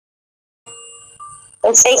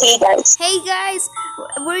And say hey guys. Hey guys,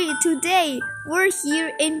 we're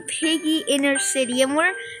here in Piggy Inner City, and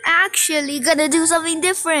we're actually gonna do something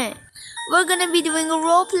different. We're gonna be doing a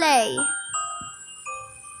role play.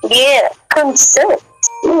 Yeah, concerned.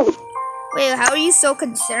 Wait, how are you so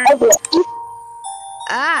concerned? Because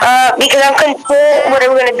I'm concerned. What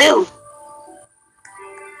are we gonna do?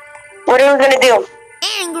 What are we gonna do?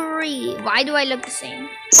 Angry. Why do I look the same?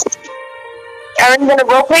 Are we gonna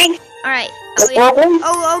roleplay? Alright. Okay,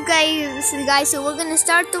 guys, so we're gonna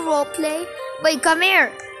start the role play. Wait, come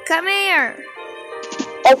here. Come here.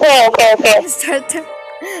 Okay. We're gonna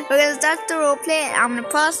start the role play, and I'm gonna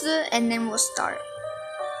pause it, and then we'll start.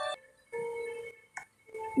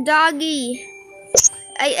 Doggy,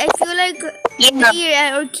 I feel like they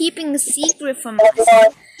are keeping a secret from us.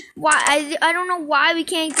 Why? I don't know why we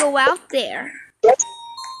can't go out there.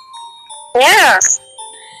 Yeah.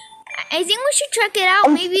 I think we should check it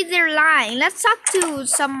out. Maybe they're lying. Let's talk to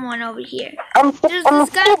someone over here. There's this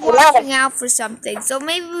guy watching out for something, so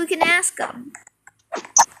maybe we can ask him.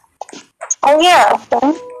 Oh yeah.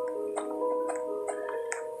 Come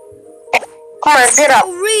on, sit up.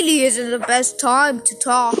 It really isn't the best time to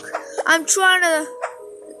talk. I'm trying to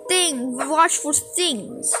watch for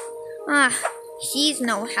things. He's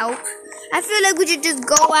no help. I feel like we should just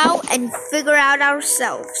go out and figure out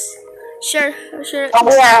ourselves. Sure.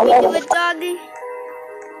 Oh, yeah. We do it, doggy.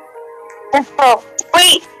 Oh,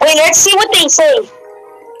 wait, let's see what they say.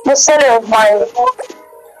 The center of mine.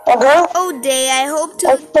 Oh, Day, I hope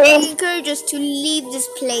to encourage us to leave this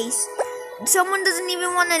place. Someone doesn't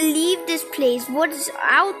even want to leave this place. What is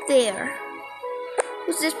out there?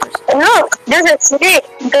 Who's this person? Look, there's a stick.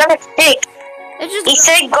 Got a stick. He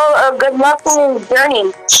said good luck in his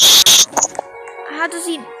journey. How does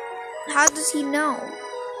he know?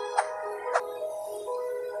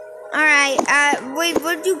 Alright, wait,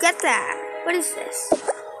 where'd you get that? What is this?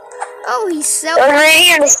 Oh, he's so right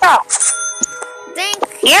here to stop.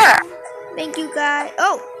 Thank you, guys.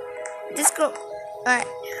 Oh, this girl. Alright,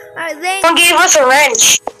 thank Someone gave us a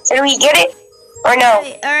wrench. Did we get it? Or no?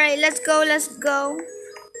 Alright, let's go. On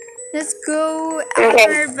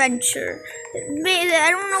our adventure. I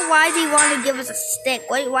don't know why they want to give us a stick.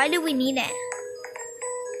 Why do we need it?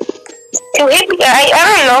 I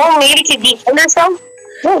don't know, maybe to defend ourselves?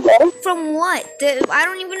 From what? I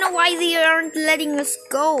don't even know why they aren't letting us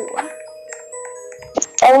go.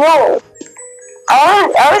 I know.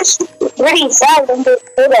 I was pretty sad when they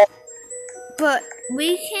did it. But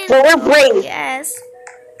we can. So we're brave. Yes.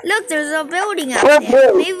 Look, there's a building out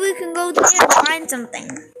there. Maybe we can go there and find something.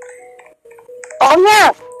 Oh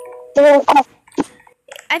yeah.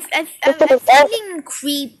 I'm feeling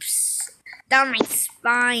creeps down my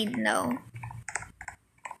spine, though.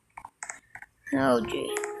 Oh,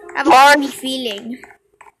 gee. I have a funny feeling.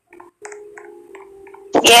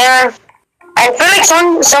 Yeah. I feel like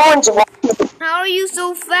someone's watching. How are you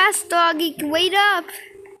so fast, doggy? Wait up.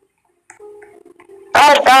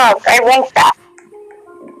 I'm a dog. I won't stop.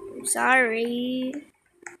 Sorry.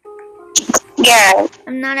 Yeah.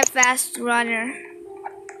 I'm not a fast runner.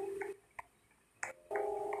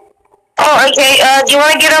 Oh, okay. Do you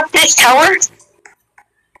want to get up this tower?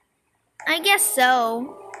 I guess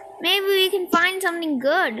so. Maybe we can find something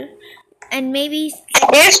good. And maybe...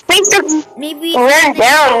 There's things to maybe run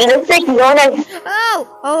down. It looks like you don't have...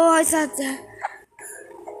 Oh, I thought that...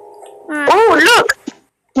 Oh, look!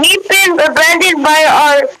 We've been abandoned by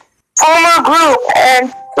our former group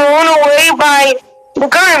and thrown away by the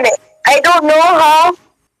government. I don't know how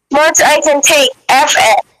much I can take.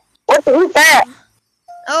 FF. Who's that?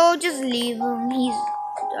 Oh, just leave him. He's...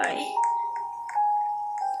 sorry.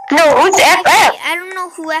 No, who's FF? I don't know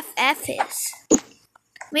who FF is.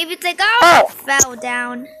 Maybe it's like, I fell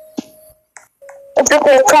down. It's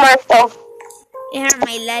okay, come on, so. It hurt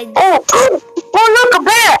my leg. Oh, look, a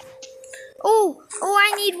bat! Oh,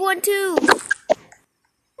 I need one too.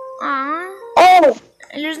 Aww. Oh.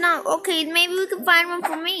 And there's not, okay, maybe we can find one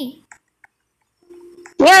for me.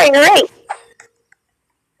 Yeah, you're right.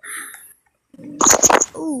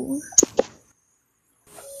 Ooh.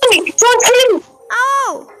 Hey, someone's hitting!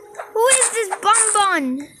 Oh, who is this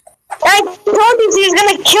bonbon? I told you he's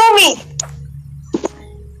gonna kill me.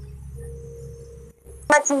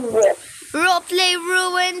 Roleplay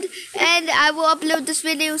ruined, and I will upload this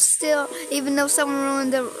video still, even though someone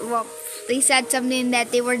ruined the. Well, they said something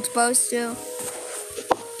that they weren't supposed to.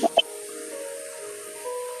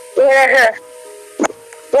 Yeah.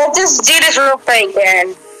 We'll just do this roleplay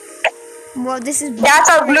again. Well, this is. That's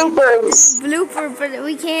our bloopers. Blooper, but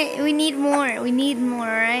we can't. We need more. We need more,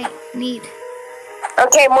 right? Need.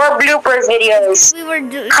 Okay, more bloopers videos. We were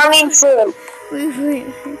coming soon.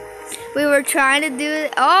 We were trying to do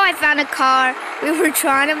it. Oh, I found a car. We were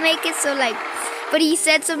trying to make it so like, but he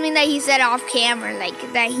said something that he said off camera,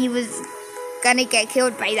 like that he was gonna get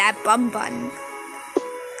killed by that bum bun.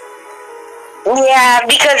 Yeah,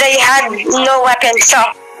 because I had no weapon. So,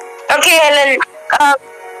 okay, and then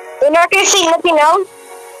we're not gonna say nothing else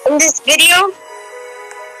in this video.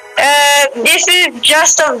 This is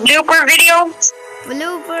just a blooper video.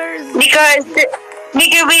 Bloopers. Because we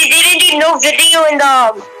didn't do no video in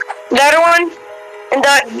the other one. And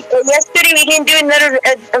yesterday we didn't do another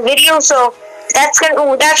a video, so that's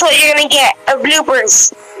what you're gonna get,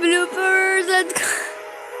 bloopers. Bloopers. Let's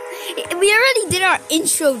go. We already did our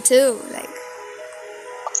intro too. Like,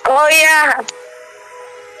 oh yeah.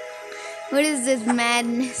 what is this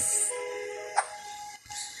madness?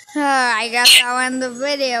 I guess I'll end the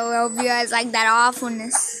video. I hope you guys like that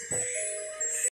awfulness.